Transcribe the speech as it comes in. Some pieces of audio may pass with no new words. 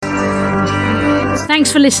Thanks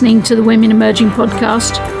for listening to the Women Emerging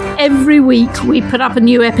podcast. Every week we put up a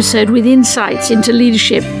new episode with insights into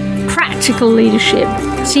leadership, practical leadership,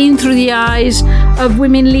 seen through the eyes of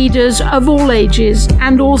women leaders of all ages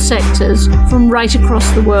and all sectors from right across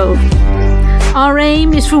the world. Our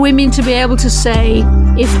aim is for women to be able to say,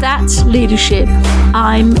 if that's leadership,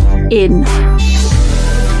 I'm in.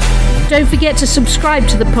 Don't forget to subscribe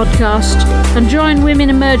to the podcast and join Women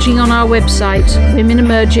Emerging on our website,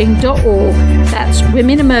 womenemerging.org. That's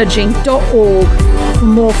womenemerging.org for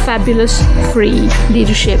more fabulous free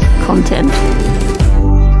leadership content.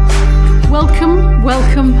 Welcome,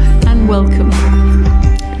 welcome, and welcome.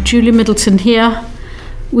 Julie Middleton here,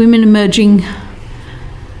 Women Emerging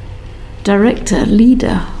director,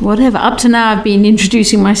 leader, whatever. Up to now I've been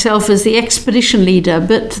introducing myself as the expedition leader,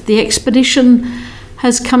 but the expedition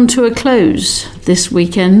has come to a close this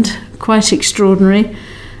weekend, quite extraordinary,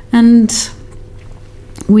 and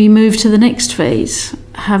we move to the next phase,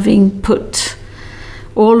 having put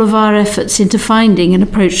all of our efforts into finding an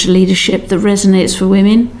approach to leadership that resonates for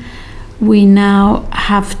women. We now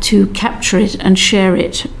have to capture it and share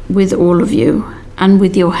it with all of you and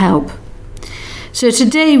with your help. So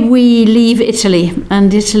today we leave Italy,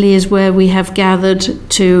 and Italy is where we have gathered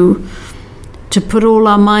to put all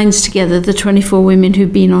our minds together, the 24 women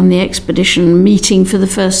who've been on the expedition, meeting for the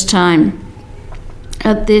first time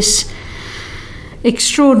at this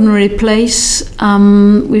extraordinary place.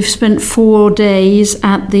 We've spent 4 days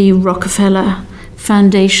at the Rockefeller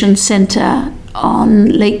Foundation Center on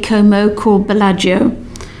Lake Como called Bellagio,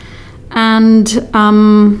 and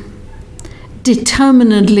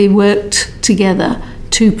determinedly worked together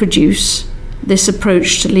to produce this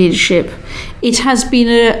approach to leadership. It has been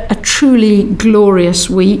a truly glorious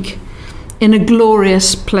week in a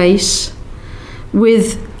glorious place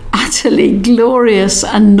with utterly glorious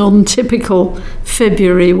and non-typical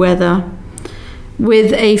February weather,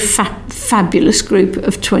 with a fabulous group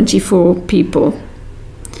of 24 people.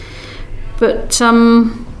 But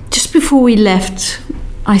just before we left,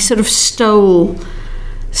 I sort of stole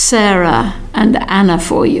Sarah and Anna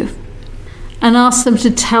for you and asked them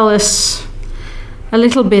to tell us a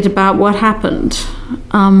little bit about what happened,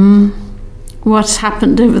 what's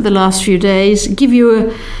happened over the last few days, give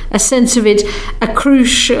you a sense of it,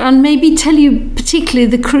 and maybe tell you particularly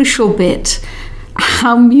the crucial bit,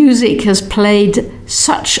 how music has played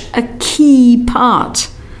such a key part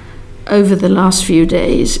over the last few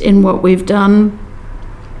days in what we've done,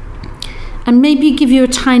 and maybe give you a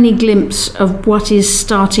tiny glimpse of what is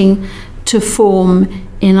starting to form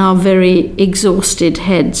in our very exhausted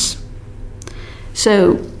heads.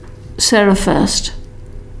 So, Sarah first.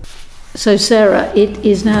 So, Sarah, it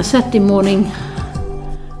is now Saturday morning.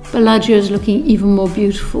 Bellagio is looking even more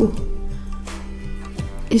beautiful.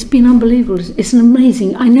 It's been unbelievable. It's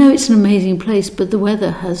I know it's an amazing place, but the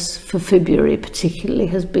weather has, for February particularly,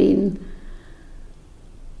 has been,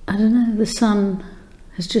 I don't know, the sun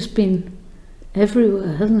has just been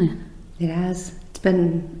everywhere, hasn't it? It has.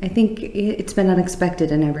 I think it's been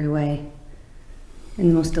unexpected in every way, in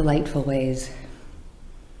the most delightful ways.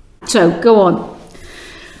 So, go on.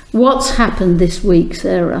 What's happened this week,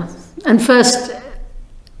 Sarah? And first,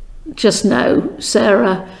 just know,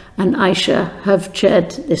 Sarah and Aisha have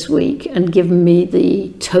chaired this week and given me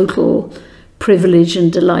the total privilege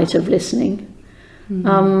and delight of listening.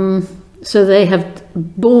 Mm-hmm. So they have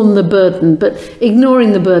borne the burden, but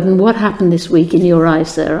ignoring the burden, what happened this week in your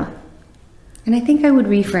eyes, Sarah? And I think I would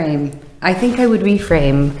reframe.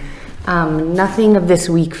 Nothing of this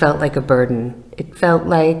week felt like a burden. It felt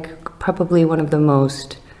like probably one of the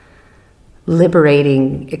most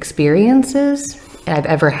liberating experiences I've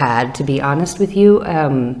ever had, to be honest with you.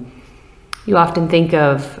 You often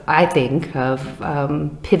I think of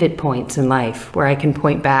pivot points in life where I can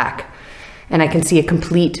point back and I can see a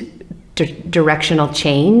complete directional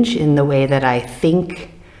change in the way that I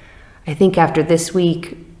think. I think after this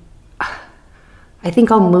week, I think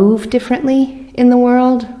I'll move differently in the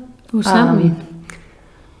world. What's that mean?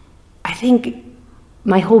 I think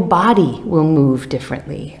my whole body will move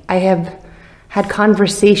differently. I have had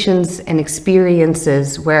conversations and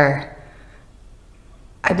experiences where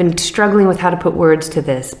I've been struggling with how to put words to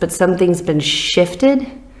this, but something's been shifted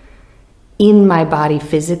in my body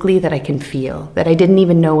physically that I can feel, that I didn't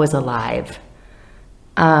even know was alive.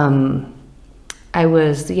 I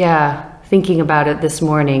was, thinking about it this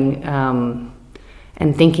morning,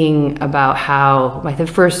 and thinking about how the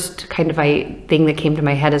first kind of thing that came to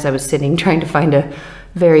my head as I was sitting trying to find a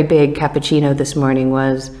very big cappuccino this morning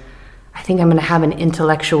was, I think I'm going to have an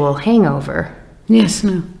intellectual hangover. Yes,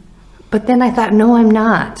 no. But then I thought, no, I'm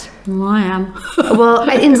not. Well, I am. Well,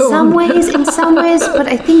 in some ways, but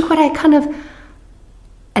I think what I kind of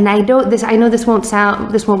and I know this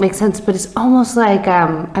won't make sense, but it's almost like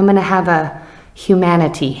I'm going to have a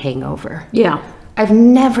humanity hangover. Yeah. I've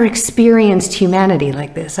never experienced humanity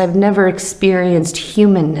like this. I've never experienced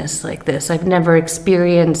humanness like this. I've never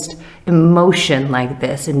experienced emotion like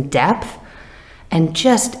this in depth, and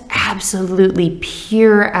just absolutely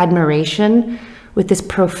pure admiration with this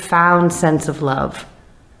profound sense of love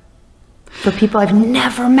for people I've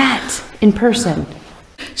never met in person.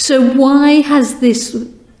 So why has this,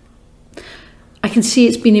 I can see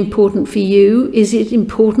it's been important for you. Is it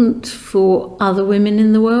important for other women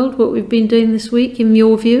in the world, what we've been doing this week, in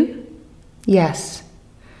your view? Yes.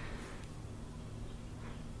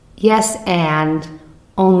 Yes, and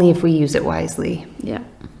only if we use it wisely. Yeah.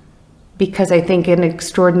 Because I think an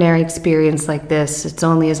extraordinary experience like this, it's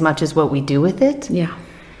only as much as what we do with it. Yeah.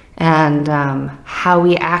 And how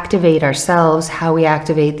we activate ourselves, how we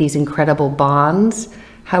activate these incredible bonds,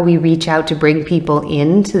 how we reach out to bring people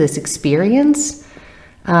into this experience.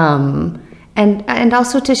 And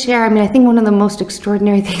also to share, I mean, I think one of the most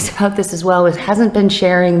extraordinary things about this as well hasn't been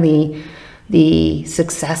sharing the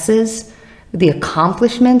successes, the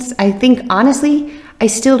accomplishments. I think, honestly, I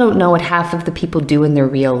still don't know what half of the people do in their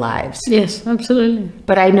real lives. Yes, absolutely.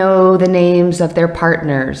 But I know the names of their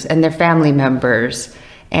partners and their family members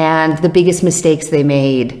and the biggest mistakes they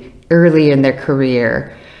made early in their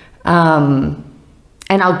career. And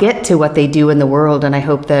I'll get to what they do in the world, and I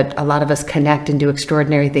hope that a lot of us connect and do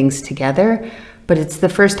extraordinary things together. But it's the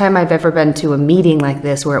first time I've ever been to a meeting like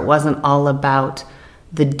this where it wasn't all about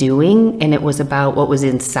the doing, and it was about what was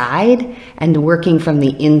inside and working from the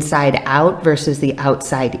inside out versus the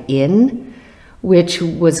outside in, which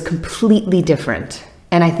was completely different.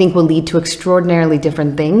 And I think will lead to extraordinarily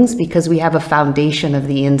different things because we have a foundation of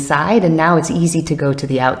the inside, and now it's easy to go to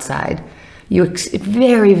the outside. You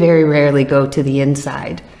very, very rarely go to the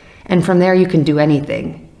inside. And from there you can do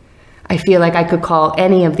anything. I feel like I could call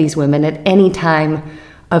any of these women at any time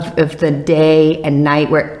of the day and night,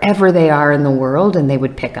 wherever they are in the world, and they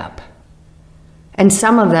would pick up. And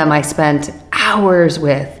some of them I spent hours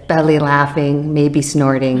with, belly laughing, maybe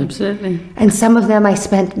snorting. Absolutely. And some of them I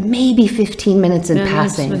spent maybe 15 minutes in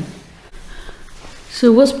passing. Absolutely.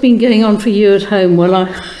 So what's been going on for you at home while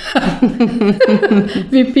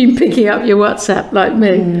you've been picking up your WhatsApp like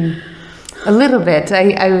me? A little bit.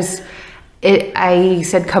 I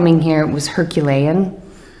said coming here it was Herculean.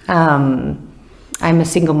 I'm a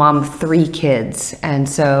single mom of 3 kids, and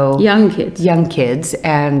so... Young kids.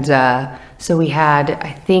 And so we had,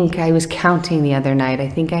 I think I was counting the other night, I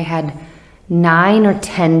think I had 9 or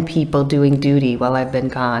 10 people doing duty while I've been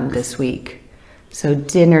gone this week. So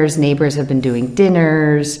dinners, neighbors have been doing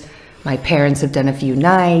dinners, my parents have done a few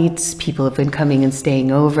nights, people have been coming and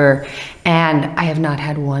staying over, and I have not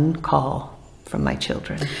had one call from my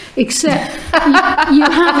children. Except you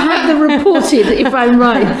have had the reported, if I'm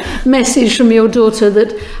right, message from your daughter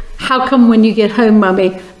that how come when you get home,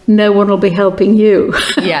 Mummy, no one will be helping you?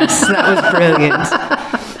 Yes, that was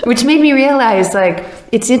brilliant. Which made me realize, like,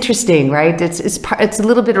 it's interesting, right? It's a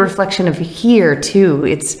little bit of reflection of here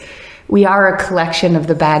too. We are a collection of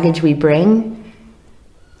the baggage we bring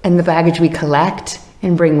and the baggage we collect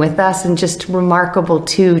and bring with us, and just remarkable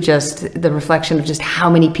too, just the reflection of just how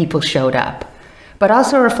many people showed up. But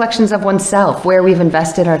also reflections of oneself, where we've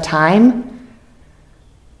invested our time,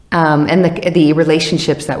 and the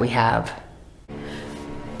relationships that we have.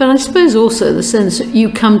 But I suppose also the sense that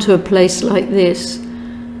you come to a place like this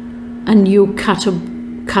and you're cut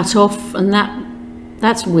off, and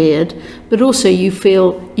that's weird. But also you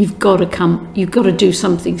feel you've got to do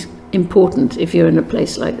something important if you're in a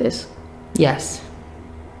place like this. Yes.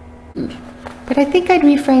 But I think I'd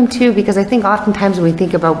reframe too, because I think oftentimes when we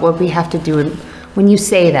think about what we have to do, and when you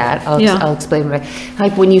say that, I'll explain.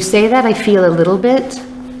 Like when you say that, I feel a little bit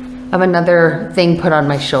of another thing put on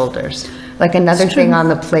my shoulders, like another thing on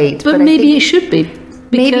the plate. But maybe it should be.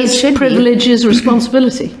 Maybe it should be. Privilege is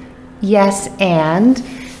responsibility. Yes, and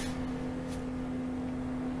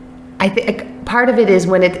I think part of it is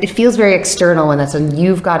when it feels very external, when that's when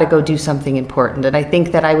you've got to go do something important. And I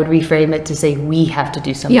think that I would reframe it to say we have to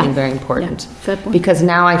do something very important. Yeah, fair point. Because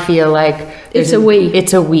now I feel like it's a we.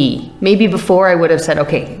 It's a we. Maybe before I would have said,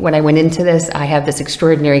 okay, when I went into this, I have this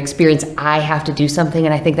extraordinary experience. I have to do something.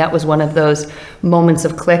 And I think that was one of those moments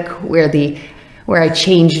of click where I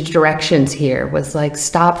changed directions here, was like,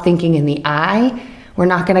 stop thinking in the I. We're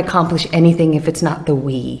not going to accomplish anything if it's not the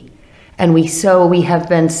we. And we have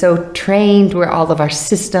been so trained where all of our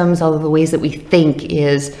systems, all of the ways that we think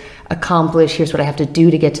is accomplish, here's what I have to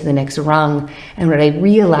do to get to the next rung. And what I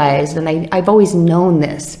realized, and I've always known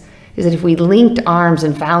this, is that if we linked arms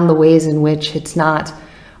and found the ways in which it's not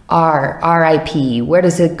RIP, where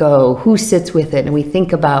does it go? Who sits with it? And we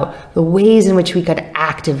think about the ways in which we could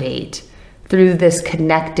activate through this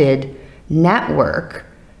connected network.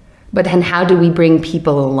 But then how do we bring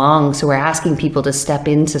people along? So we're asking people to step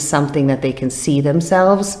into something that they can see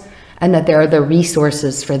themselves, and that there are the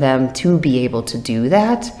resources for them to be able to do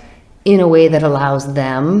that in a way that allows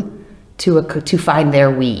them to find their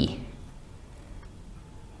we.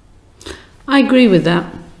 I agree with that.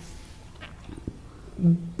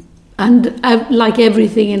 And like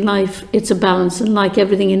everything in life, it's a balance. And like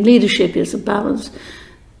everything in leadership, it's a balance.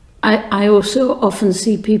 I also often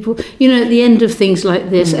see people, at the end of things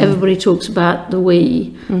like this, everybody talks about the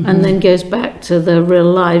we and then goes back to their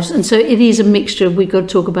real lives. And so it is a mixture. We've got to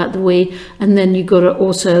talk about the we, and then you've got to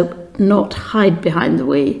also not hide behind the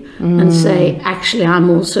we and say, actually,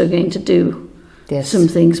 I'm also going to do some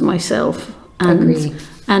things myself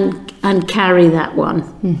and carry that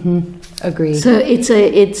one. Agree. So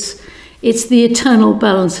it's the eternal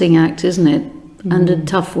balancing act, isn't it? And a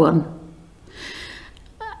tough one.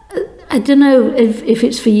 I don't know if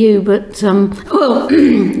it's for you, but,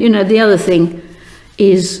 the other thing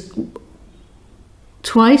is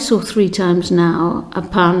twice or 3 times now,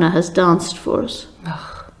 Aparna has danced for us.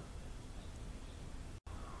 Ugh.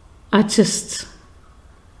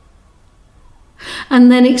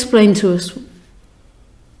 And then explain to us,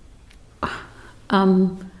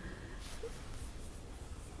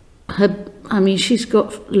 she's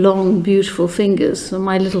got long, beautiful fingers, so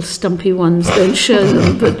my little stumpy ones don't show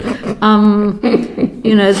them, but,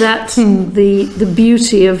 that's the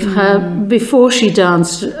beauty of her, before she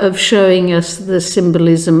danced, of showing us the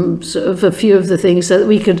symbolisms of a few of the things so that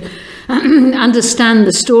we could understand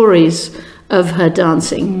the stories of her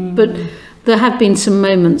dancing. But there have been some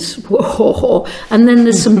moments, and then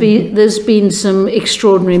there's been some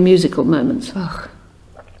extraordinary musical moments. Ugh.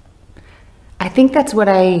 I think that's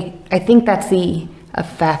the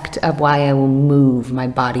effect of why I will move. My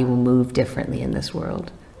body will move differently in this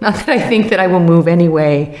world. Not that I think that I will move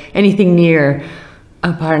anything near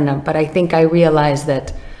Aparna, but I think I realize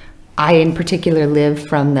that I in particular live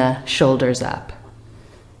from the shoulders up.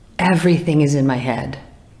 Everything is in my head.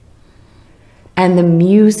 And the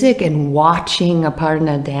music and watching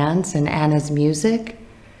Aparna dance and Anna's music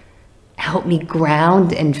help me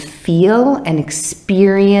ground and feel and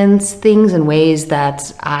experience things in ways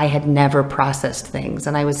that I had never processed things.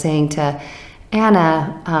 And I was saying to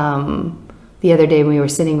Anna the other day when we were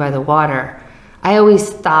sitting by the water, I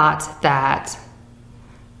always thought that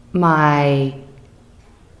my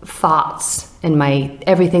thoughts and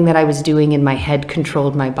everything that I was doing in my head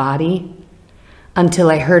controlled my body,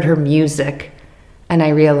 until I heard her music and I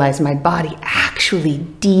realized my body actually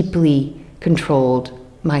deeply controlled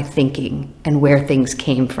my thinking and where things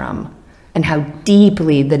came from, and how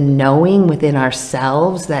deeply the knowing within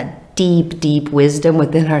ourselves, that deep wisdom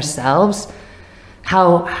within ourselves,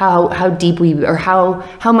 how deep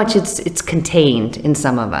how much it's contained in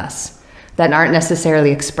some of us that aren't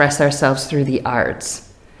necessarily express ourselves through the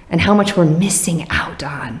arts, and how much we're missing out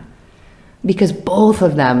on, because both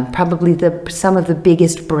of them probably some of the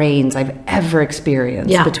biggest brains I've ever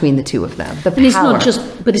experienced between the two of them. The power.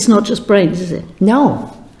 It's not just brains, is it?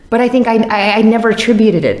 No. But I think I never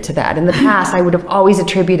attributed it to that. In the past, I would have always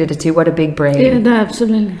attributed it to what a big brain. Yeah, no,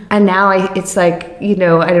 absolutely. And now it's like, I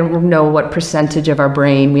don't know what percentage of our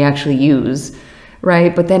brain we actually use,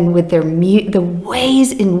 right? But then with the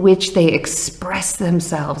ways in which they express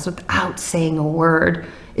themselves without saying a word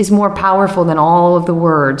is more powerful than all of the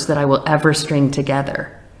words that I will ever string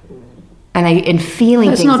together. And feeling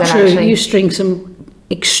That's things not that true. actually... You string some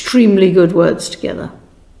extremely good words together.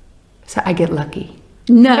 So I get lucky.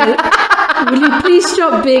 No. Will you please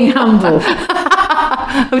stop being humble?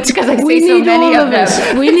 It's because I say so many of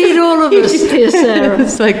them. We need all of us, dear Sarah.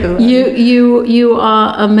 It's like you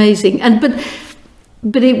are amazing.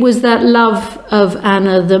 But it was that love of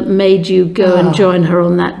Anna that made you go and join her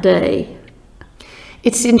on that day.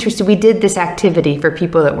 It's interesting. We did this activity for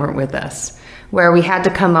people that weren't with us, where we had to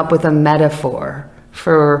come up with a metaphor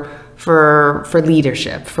for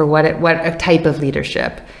leadership, for what a type of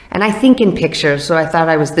leadership. And I think in pictures, so I thought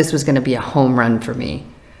this was going to be a home run for me.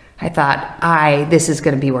 I thought this is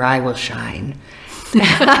going to be where I will shine.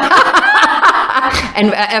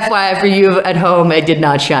 And FYI for you at home, I did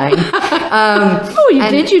not shine. You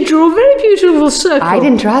did? You drew a very beautiful circle. I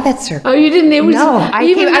didn't draw that circle. Oh, you didn't? It was, no, I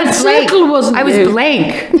was blank. Circle wasn't I was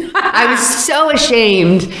blank. I was so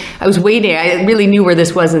ashamed. I was waiting. I really knew where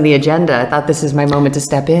this was in the agenda. I thought this is my moment to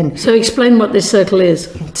step in. So explain what this circle is.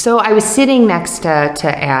 So I was sitting next to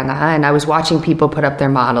Anna, and I was watching people put up their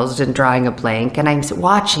models and drawing a blank, and I'm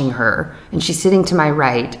watching her, and she's sitting to my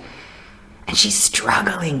right. and she's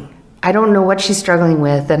struggling. I don't know what she's struggling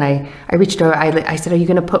with. And I reached over, I said, are you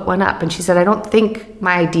going to put one up? And she said, I don't think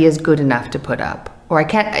my idea is good enough to put up. Or I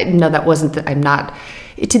can't, no, that wasn't, I'm not,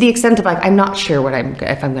 to the extent of like, I'm not sure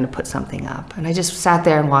if I'm going to put something up. And I just sat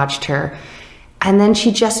there and watched her. And then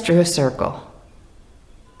she just drew a circle.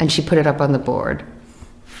 And she put it up on the board.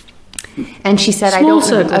 And she said,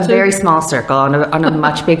 a very small circle on a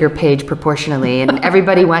much bigger page proportionally. And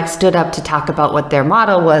everybody stood up to talk about what their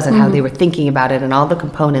model was and how they were thinking about it and all the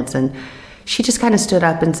components. And she just kind of stood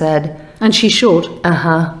up and said... And she's short.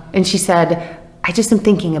 And she said, I just am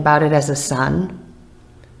thinking about it as a sun.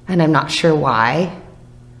 And I'm not sure why.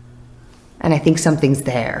 And I think something's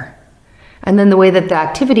there. And then the way that the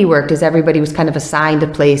activity worked is everybody was kind of assigned a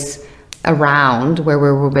place around where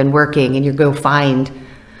we've been working, and you go find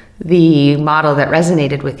the model that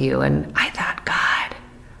resonated with you. And I thought, God,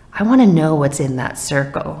 I want to know what's in that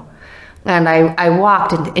circle. And I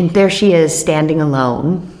walked, and there she is standing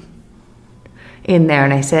alone in there.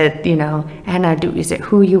 And I said, Anna, is it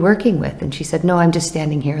who are you working with? And she said, no, I'm just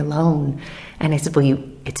standing here alone. And I said, well,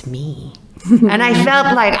 it's me. And I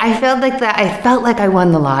felt like I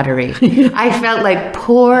won the lottery. I felt like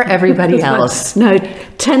poor everybody else. No,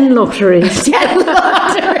 10 lotteries. 10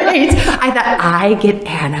 lotteries. I thought, I get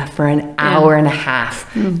Anna for an hour and a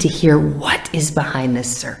half to hear what is behind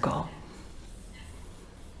this circle.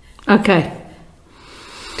 Okay.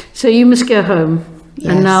 So you must go home.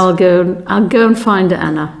 Yes. And now I'll go and find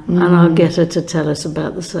Anna, and I'll get her to tell us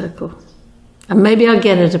about the circle. And maybe I'll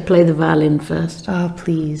get her to play the violin first. Oh,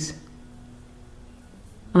 please.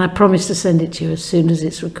 And I promise to send it to you as soon as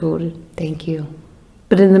it's recorded. Thank you.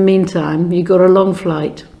 But in the meantime, you got a long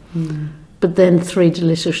flight. But then 3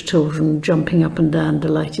 delicious children jumping up and down,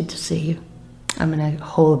 delighted to see you. I'm going to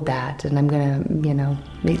hold that, and I'm going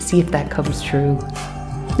to, see if that comes true.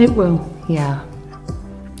 It will. Yeah.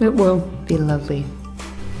 It will. Be lovely.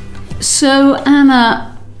 So,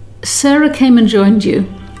 Anna, Sarah came and joined you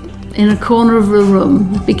in a corner of the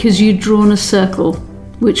room because you'd drawn a circle,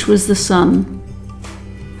 which was the sun.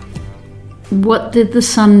 What did the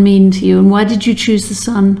sun mean to you, and why did you choose the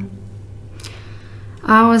sun?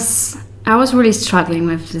 I was really struggling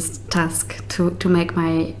with this task to make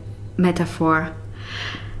my metaphor,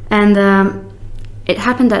 and it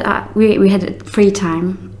happened that we had free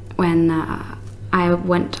time when I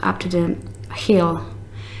went up to the hill,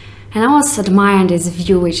 and I was admiring this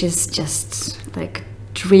view, which is just like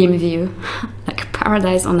dream view, like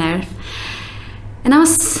paradise on earth. And I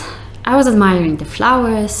was admiring the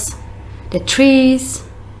flowers, the trees,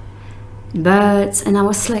 birds, and I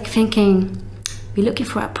was like thinking, we're looking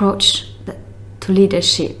for approach to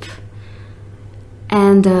leadership.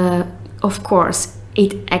 And of course,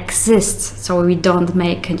 it exists, so we don't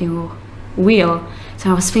make a new wheel.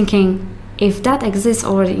 So I was thinking, if that exists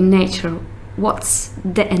already in nature, what's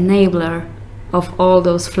the enabler of all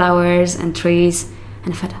those flowers and trees?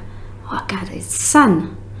 And I thought, oh God, it's the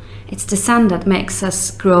sun. It's the sun that makes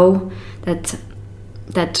us grow, that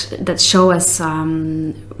show us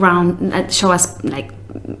that show us like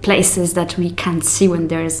places that we can't see when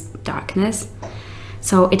there's darkness.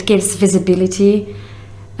 So it gives visibility.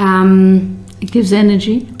 It gives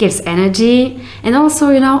energy. And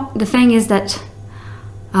also, the thing is that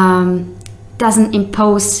doesn't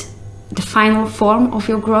impose the final form of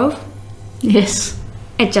your growth. Yes.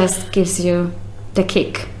 It just gives you the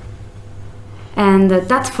kick. And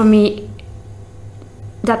that for me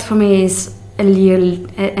is a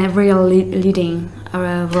real leading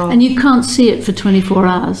role. And you can't see it for 24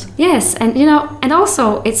 hours. Yes, and and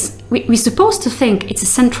also we're supposed to think it's a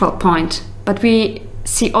central point, but we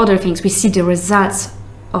see other things. We see the results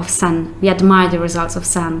of sun. We admire the results of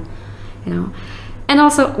sun, And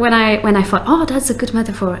also when I thought, oh, that's a good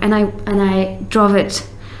metaphor, and I drove it,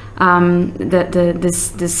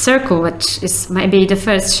 this circle, which is maybe the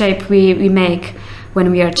first shape we make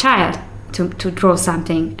when we are a child to draw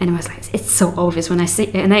something, and it was like, it's so obvious when I see,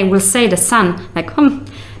 and I will say the sun, like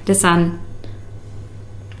the sun.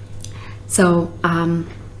 So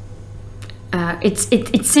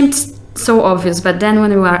it seemed so obvious, but then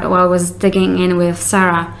when I was digging in with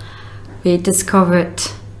Sarah, we discovered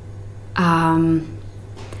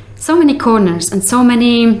so many corners and so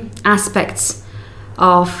many aspects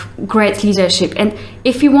of great leadership. And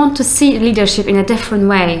if you want to see leadership in a different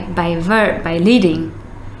way, by leading,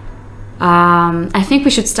 I think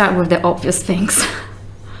we should start with the obvious things.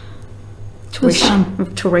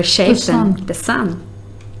 to reshape the sun.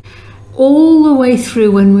 All the way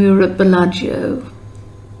through when we were at Bellagio,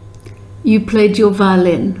 you played your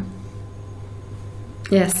violin.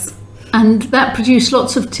 Yes. And that produced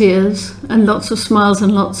lots of tears and lots of smiles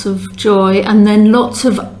and lots of joy, and then lots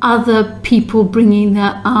of other people bringing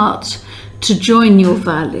their art to join your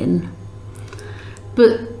violin.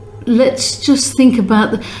 But let's just think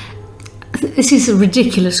about this is a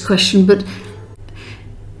ridiculous question, but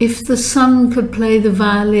if the sun could play the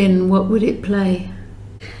violin, what would it play?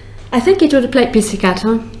 I think it would play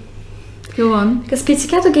pizzicato. Go on. Because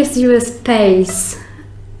pizzicato gives you a space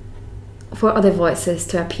for other voices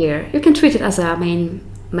to appear. You can treat it as a main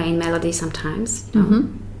melody sometimes, you know?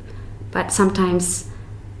 Mm-hmm. But sometimes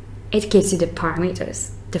it gives you the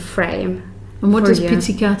parameters, the frame. And what does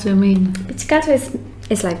pizzicato mean? Pizzicato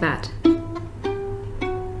is like that.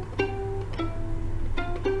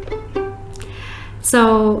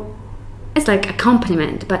 So it's like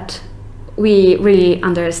accompaniment, but we really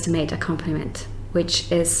underestimate accompaniment, which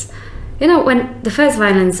is, you know, when the first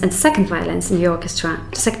violins and the second violins in the orchestra,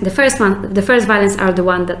 the first violins are the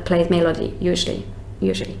one that plays melody usually.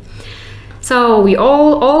 So we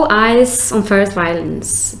all eyes on first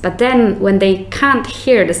violins, but then when they can't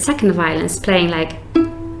hear the second violins playing, like,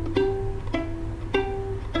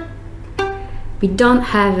 we don't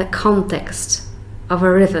have a context of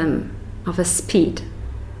a rhythm, of a speed.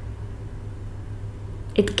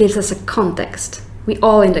 It gives us a context. We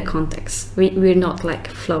all in the context. We're not like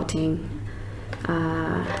floating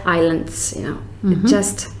islands, you know. Mm-hmm. It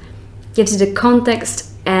just gives you the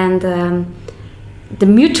context and the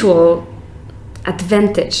mutual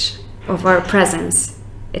advantage of our presence.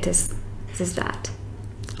 It is that.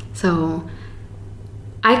 So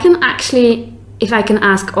I can actually, if I can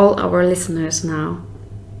ask all our listeners now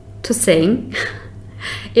to sing,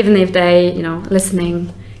 even if they, you know,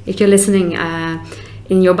 listening, if you're listening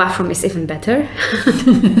in your bathroom is even better.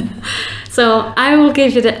 So I will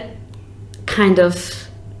give you the kind of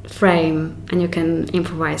frame and you can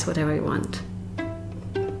improvise whatever you want.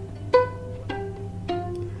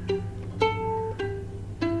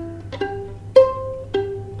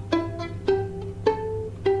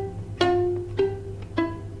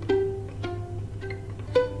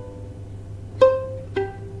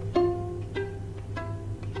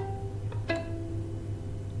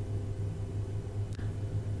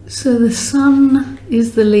 So the sun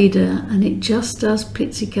is the leader and it just does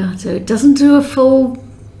pizzicato. It doesn't do a full...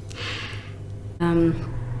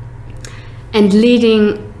 And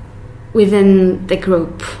leading within the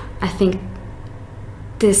group, I think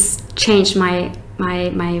this changed my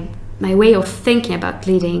way of thinking about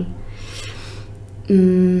leading.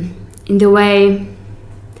 In the way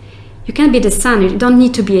you can be the sun, you don't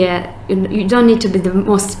need to be the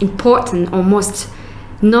most important or most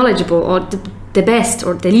knowledgeable or the best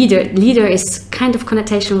or the leader. Leader is kind of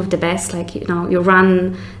connotation with the best, like, you know, you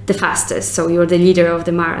run the fastest, so you're the leader of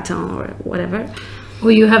the marathon or whatever.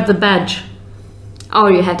 Or you have the badge. Or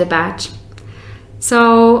you have the badge.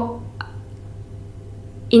 So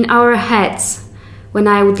in our heads, when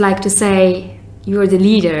I would like to say you're the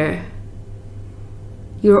leader,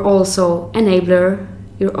 you're also enabler,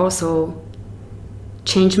 you're also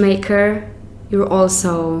change maker, you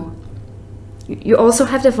also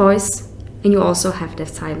have the voice, and you also have the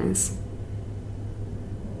silence.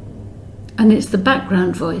 And it's the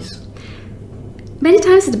background voice. Many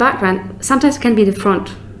times it's the background, sometimes it can be the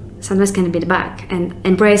front, sometimes it can be the back, and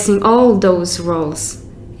embracing all those roles.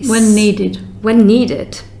 When needed. When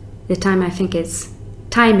needed. The time, I think,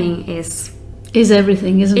 timing is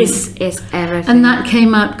everything, isn't it? Is everything. And that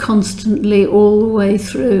came out constantly all the way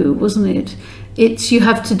through, wasn't it? It's, you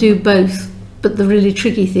have to do both, but the really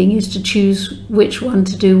tricky thing is to choose which one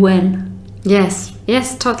to do when. Yes,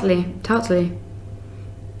 totally.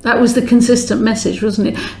 That was the consistent message, wasn't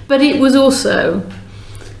it? But it was also,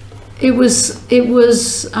 it was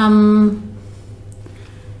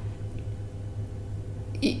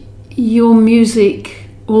your music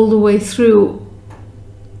all the way through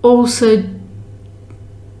also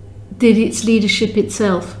did its leadership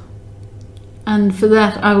itself. And for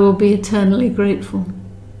that I will be eternally grateful.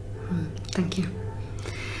 Thank you.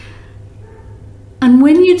 And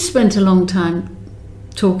when you'd spent a long time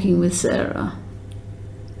talking with Sarah,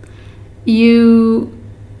 you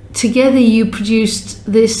produced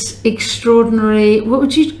this extraordinary, what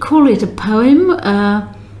would you call it, a poem?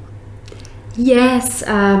 Yes,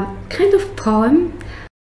 kind of poem.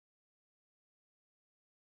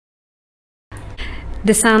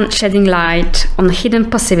 The sun shedding light on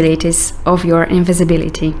hidden possibilities of your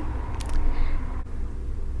invisibility.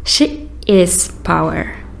 She is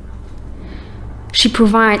power. She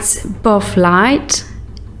provides both light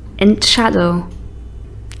and shadow.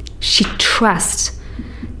 She trusts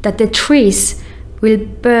that the trees will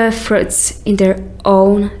bear fruits in their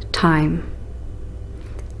own time.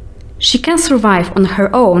 She can survive on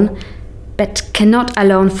her own, but cannot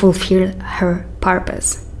alone fulfill her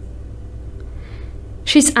purpose.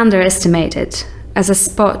 She's underestimated as a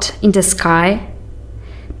spot in the sky,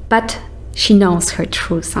 but she knows her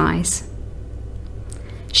true size.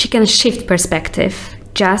 She can shift perspective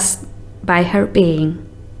just by her being.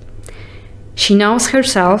 She knows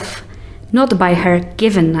herself not by her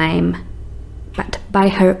given name, but by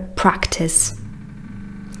her practice.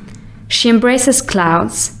 She embraces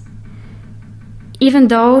clouds, even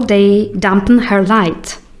though they dampen her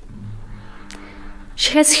light.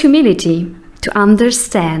 She has humility to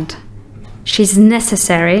understand she is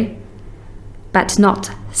necessary, but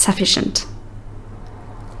not sufficient.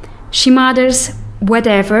 She matters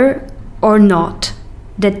whether or not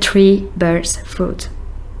the tree bears fruit.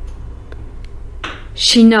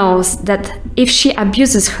 She knows that if she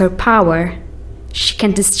abuses her power, she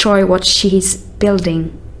can destroy what she is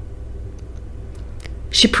building.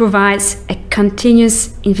 She provides a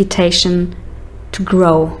continuous invitation to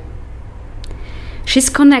grow. She's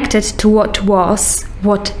connected to what was,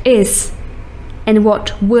 what is, and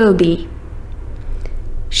what will be.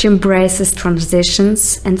 She embraces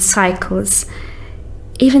transitions and cycles,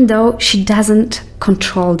 even though she doesn't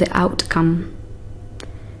control the outcome.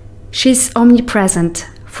 She's omnipresent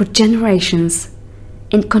for generations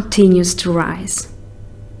and continues to rise.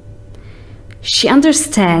 She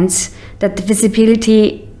understands that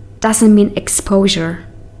visibility doesn't mean exposure.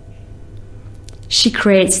 She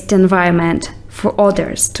creates the environment for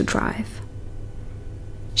others to thrive.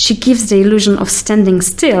 She gives the illusion of standing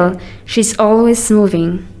still. She's always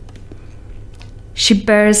moving. She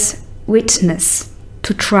bears witness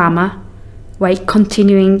to trauma while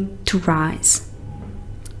continuing to rise.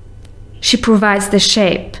 She provides the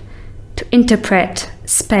shape to interpret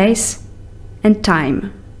space and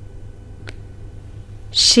time.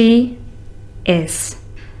 She is.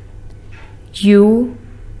 You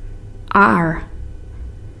are.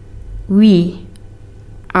 We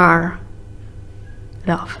are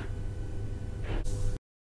love.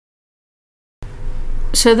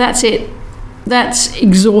 So that's it. That's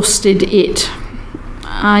exhausted it.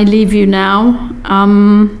 I leave you now.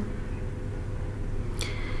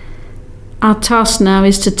 Our task now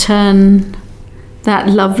is to turn that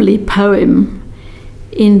lovely poem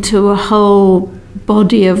into a whole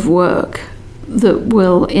body of work that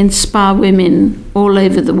will inspire women all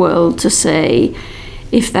over the world to say,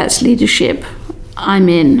 if that's leadership, I'm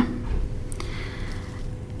in.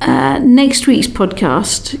 Next week's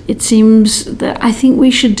podcast, it seems that I think we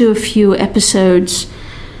should do a few episodes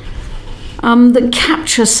that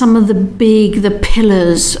capture some of the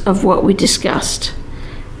pillars of what we discussed.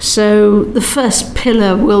 So the first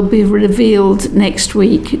pillar will be revealed next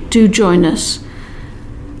week. Do join us.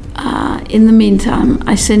 In the meantime,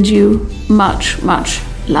 I send you much, much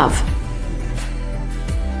love.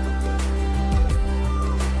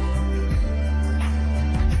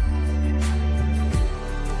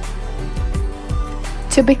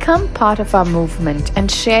 To become part of our movement and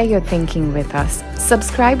share your thinking with us,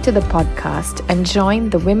 subscribe to the podcast and join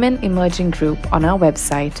the Women Emerging group on our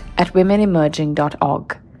website at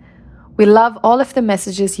womenemerging.org. We love all of the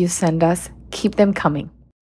messages you send us. Keep them coming.